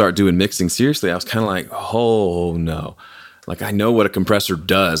down to start doing mixing seriously, I was kind of like, oh no. Like I know what a compressor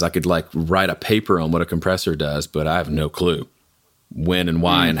does. I could like write a paper on what a compressor does, but I have no clue when and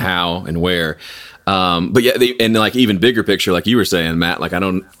why and how and where. But yeah, and like even bigger picture, like you were saying, Matt, like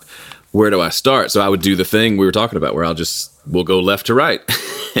where do I start? So I would do the thing we were talking about where we'll go left to right.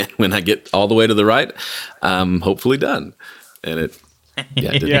 And when I get all the way to the right, I'm hopefully done. And it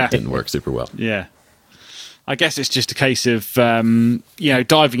didn't work super well. Yeah. I guess it's just a case of,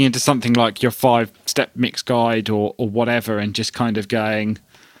 diving into something like your 5-step mix guide or whatever and just kind of going,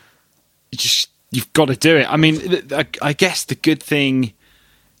 you've got to do it. I mean, I guess the good thing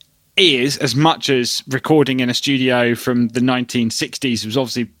is, as much as recording in a studio from the 1960s was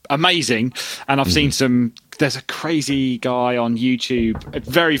obviously amazing, and I've seen there's a crazy guy on YouTube, a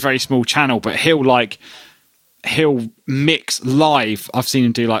very, very small channel, but he'll mix live. I've seen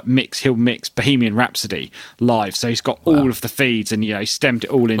him do he'll mix Bohemian Rhapsody live. So he's got all of the feeds and, stemmed it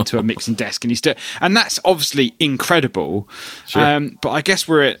all into a mixing desk, and that's obviously incredible. Sure. But I guess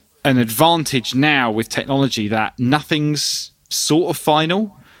we're at an advantage now with technology that nothing's sort of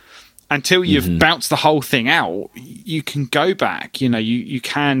final. Until you've bounced the whole thing out, you can go back. You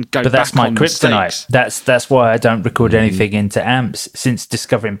can go back. But that's my kryptonite. That's why I don't record anything into amps. Since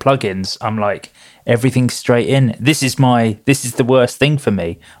discovering plugins, I'm like, everything's straight in. This is the worst thing for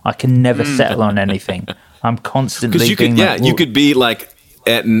me. I can never settle on anything. I'm constantly you could be like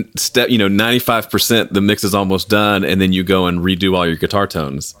at step 95%. The mix is almost done, and then you go and redo all your guitar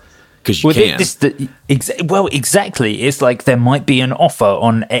tones. because you can. Well, exactly. It's like there might be an offer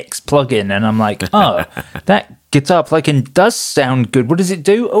on X plugin, and I'm like, oh, that guitar plugin does sound good. What does it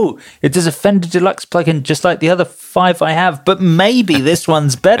do? Oh, it does a Fender Deluxe plugin just like the other 5 I have, but maybe this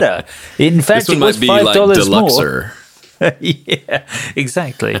one's better. In fact, this one it was might be $5 like Deluxer. more. Yeah,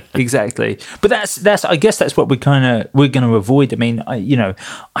 exactly. But that's I guess that's what we're going to avoid. I mean, I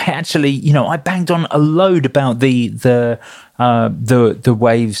actually I banged on a load about the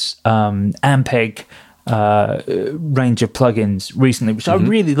Waves Ampeg range of plugins recently, which I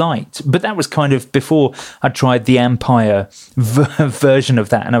really liked. But that was kind of before I tried the Ampire version of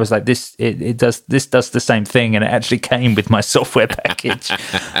that, and I was like, this does the same thing, and it actually came with my software package.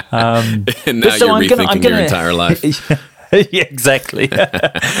 And now you're rethinking your entire life. Yeah, exactly.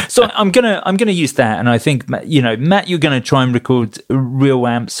 So I'm gonna use that, and I think Matt, you're gonna try and record real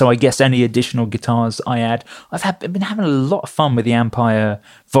amps. So I guess any additional guitars I add, I've been having a lot of fun with the Ampire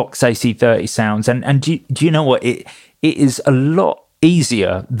Vox AC30 sounds, and do you know what? It is a lot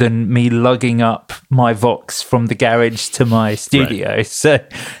easier than me lugging up my Vox from the garage to my studio. Right.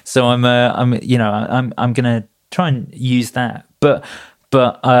 So I'm gonna try and use that, but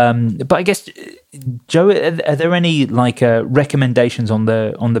I guess, Joe, are there any recommendations on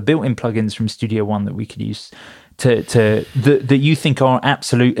the built-in plugins from Studio One that we could use that you think are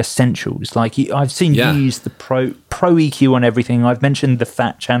absolute essentials? Like I've seen you use the Pro EQ on everything. I've mentioned the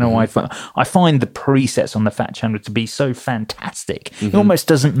Fat Channel. I find the presets on the Fat Channel to be so fantastic. It almost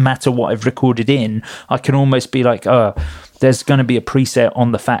doesn't matter what I've recorded in. I can almost be like, oh, there's going to be a preset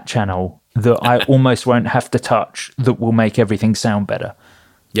on the Fat Channel that I almost won't have to touch that will make everything sound better.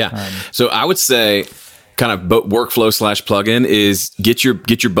 Yeah. So I would say kind of workflow / plugin is get your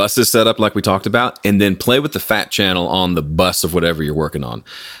buses set up like we talked about, and then play with the Fat Channel on the bus of whatever you're working on.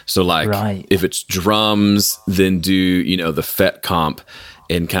 So if it's drums, then do, the FET comp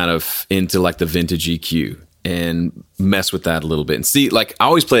and kind of into like the vintage EQ and mess with that a little bit and see, I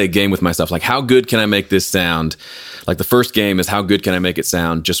always play a game with myself. Like, how good can I make this sound? Like the first game is how good can I make it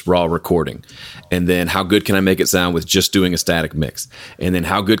sound just raw recording? And then how good can I make it sound with just doing a static mix? And then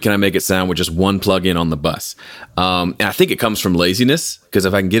how good can I make it sound with just one plug-in on the bus? And I think it comes from laziness, because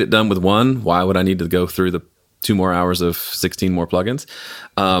if I can get it done with one, why would I need to go through the 2 more hours of 16 more plugins?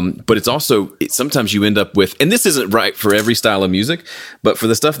 But it's also, sometimes you end up with, and this isn't right for every style of music, but for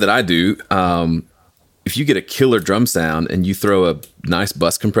the stuff that I do, if you get a killer drum sound and you throw a nice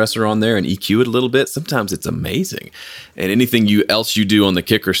bus compressor on there and EQ it a little bit, sometimes it's amazing. And anything else you do on the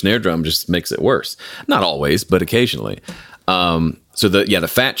kick or snare drum just makes it worse. Not always, but occasionally. So the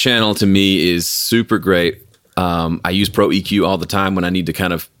Fat Channel to me is super great. I use Pro EQ all the time when I need to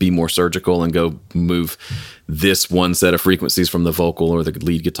kind of be more surgical and go move this one set of frequencies from the vocal or the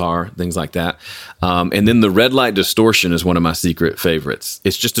lead guitar, things like that. And then the Red Light Distortion is one of my secret favorites.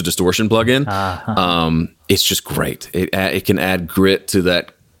 It's just a distortion plugin. It's just great. It can add grit to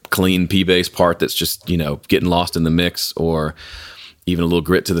that clean P-bass part that's just, getting lost in the mix, or even a little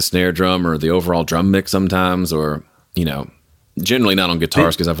grit to the snare drum or the overall drum mix sometimes, or, generally not on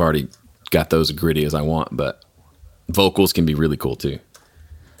guitars because I've already got those as gritty as I want, but vocals can be really cool too.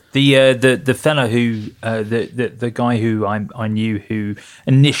 The fella who the guy who I knew who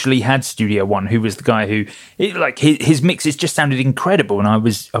initially had Studio One, who was the guy who his mixes just sounded incredible, and I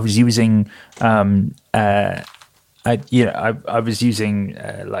was using I was using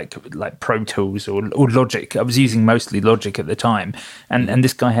like Pro Tools or Logic. I was using mostly Logic at the time, and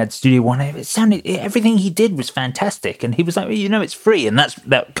this guy had Studio One. It sounded, everything he did was fantastic, and he was like, it's free, and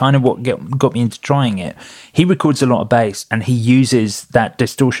that kind of what got me into trying it. He records a lot of bass, and he uses that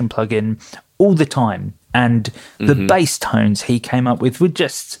distortion plugin all the time, and the bass tones he came up with were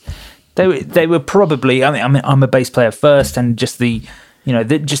just they were probably. I mean, I'm a bass player first, and just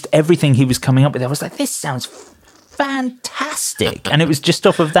just everything he was coming up with, I was like, this sounds fantastic. And it was just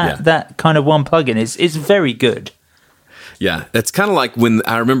off of that kind of one plugin. It's very good. Yeah, it's kind of like when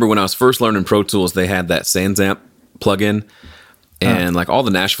I remember when I was first learning Pro Tools, they had that SansAmp plugin, and all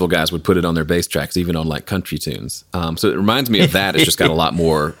the Nashville guys would put it on their bass tracks, even on country tunes. So it reminds me of that. It's just got a lot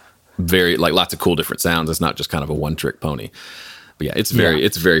more, lots of cool different sounds. It's not just kind of a one trick pony. But yeah, it's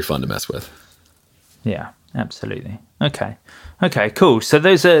very fun to mess with. Yeah, absolutely. Okay, cool. So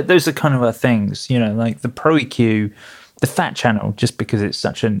those are kind of our things, like the Pro EQ, the Fat Channel, just because it's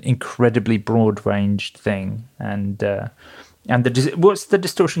such an incredibly broad-ranged thing, and what's the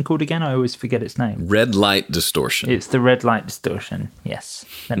distortion called again? I always forget its name. Red Light Distortion. It's the Red Light Distortion. Yes,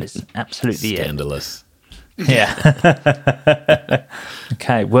 that is absolutely scandalous. Yeah.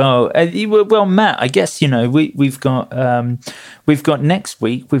 Okay. Well, Matt, I guess we've got next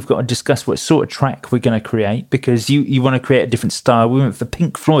week. We've got to discuss what sort of track we're going to create, because you want to create a different style. We went for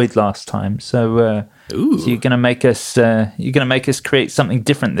Pink Floyd last time, so you're going to make us create something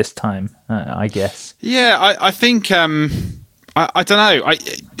different this time, I guess. Yeah, I think. I don't know.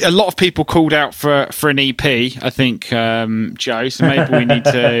 A lot of people called out for an EP, I think, Joe. So maybe we need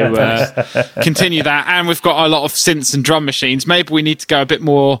to continue that. And we've got a lot of synths and drum machines. Maybe we need to go a bit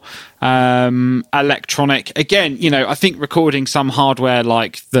more electronic. Again, I think recording some hardware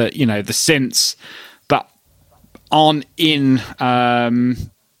like the synths that aren't in.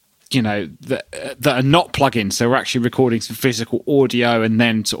 That are not plugins. So we're actually recording some physical audio and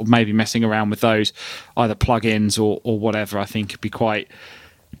then sort of maybe messing around with those either plugins or whatever. I think it'd be quite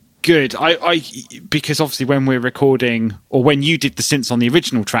good. Because obviously when we're recording, or when you did the synths on the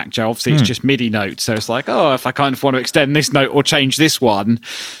original track, Joe, obviously it's just MIDI notes. So it's like, if I kind of want to extend this note or change this one,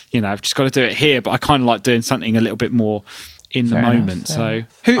 I've just got to do it here. But I kind of like doing something a little bit more in the moment. So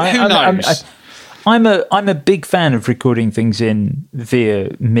who knows? I'm a big fan of recording things in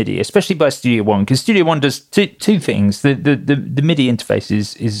via MIDI, especially by Studio One, because Studio One does two things. The MIDI interface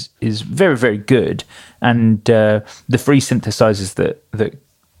is very, very good, and the free synthesizers that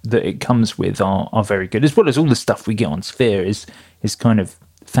it comes with are very good, as well as all the stuff we get on Sphere is kind of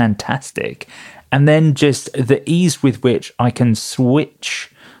fantastic. And then just the ease with which I can switch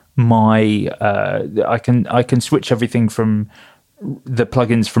I can switch everything from the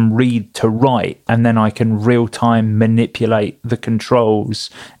plugins from read to write, and then I can real-time manipulate the controls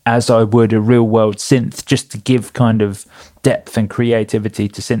as I would a real-world synth, just to give kind of depth and creativity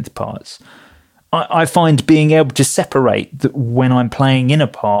to synth parts. I find being able to separate when I'm playing in a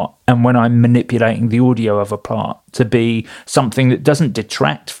part and when I'm manipulating the audio of a part to be something that doesn't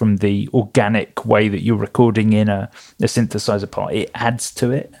detract from the organic way that you're recording in a synthesizer part. It adds to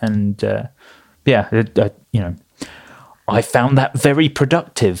it, and I found that very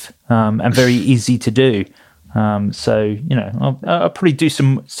productive and very easy to do. So I'll probably do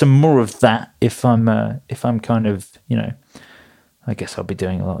some more of that if I'm kind of I guess I'll be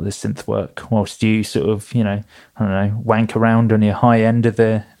doing a lot of the synth work whilst you sort of I don't know, wank around on your high end of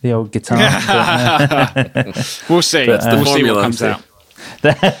the old guitar. We'll see. We'll see what comes out.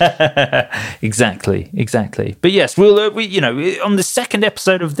 Exactly. But yes, we'll on the second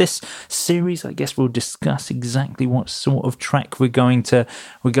episode of this series, I guess we'll discuss exactly what sort of track we're going to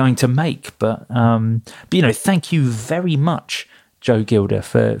make. But thank you very much, Joe Gilder,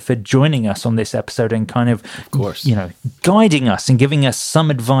 for joining us on this episode and kind of course, guiding us and giving us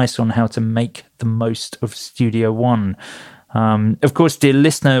some advice on how to make the most of Studio One. Of course, dear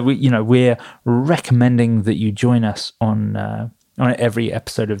listener, we're recommending that you join us on every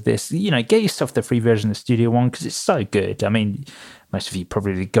episode of this. Get yourself the free version of Studio One, because it's so good. I mean, most of you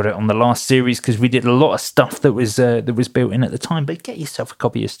probably got it on the last series because we did a lot of stuff that was built in at the time. But get yourself a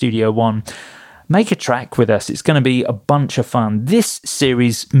copy of Studio One. Make a track with us. It's going to be a bunch of fun. This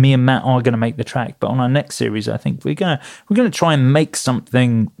series, me and Matt are going to make the track, but on our next series, I think we're going to try and make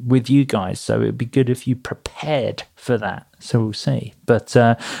something with you guys. So it'd be good if you prepared for that. So we'll see. But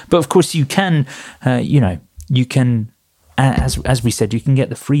of course, you can, you can. As we said, you can get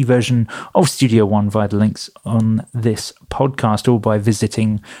the free version of Studio One via the links on this podcast, all by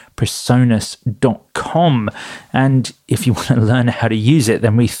visiting Presonus.com. And if you want to learn how to use it,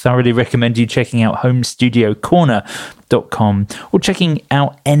 then we thoroughly recommend you checking out HomeStudioCorner.com or checking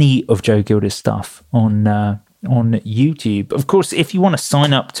out any of Joe Gilder's stuff on YouTube. Of course, if you want to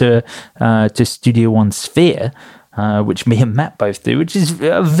sign up to Studio One Sphere, which me and Matt both do, which is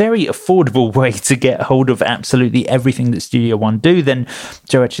a very affordable way to get hold of absolutely everything that Studio One do, then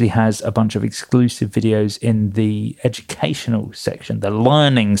Joe actually has a bunch of exclusive videos in the educational section, the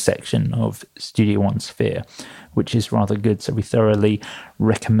learning section of Studio One Sphere, which is rather good. So we thoroughly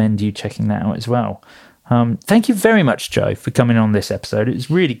recommend you checking that out as well. Thank you very much, Joe, for coming on this episode. It was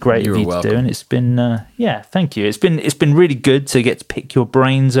really great of you to do, and it's been thank you. It's been really good to get to pick your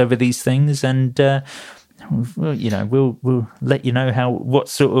brains over these things, and we'll let you know what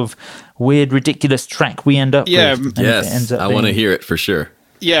sort of weird, ridiculous track we end up with. Yes, I want to hear it for sure.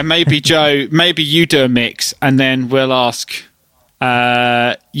 Yeah, maybe Joe, maybe you do a mix, and then we'll ask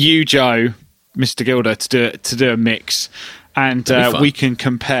you, Joe, Mr. Gilder, to do a mix, and we can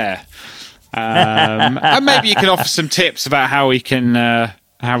compare. And maybe you can offer some tips about how we can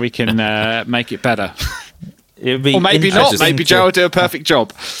make it better. Or maybe not. Maybe Joe will do a perfect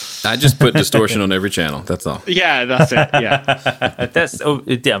job. I just put distortion on every channel. That's all. Yeah, that's it. Yeah, that's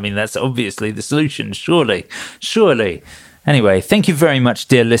obviously the solution. Surely. Anyway, thank you very much,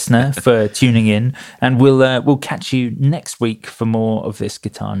 dear listener, for tuning in, and we'll catch you next week for more of this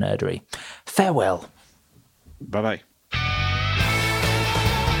guitar nerdery. Farewell. Bye-bye.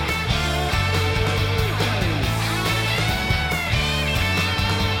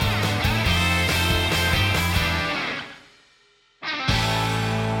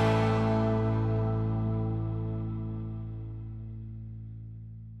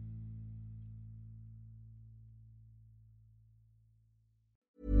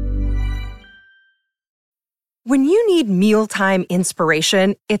 When you need mealtime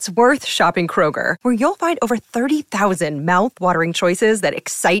inspiration, it's worth shopping Kroger, where you'll find over 30,000 mouth-watering choices that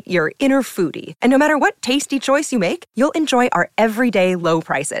excite your inner foodie. And no matter what tasty choice you make, you'll enjoy our everyday low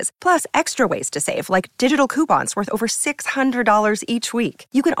prices, plus extra ways to save, like digital coupons worth over $600 each week.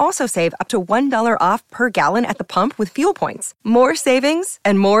 You can also save up to $1 off per gallon at the pump with fuel points. More savings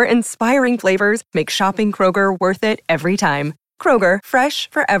and more inspiring flavors make shopping Kroger worth it every time. Kroger, fresh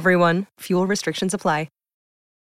for everyone. Fuel restrictions apply.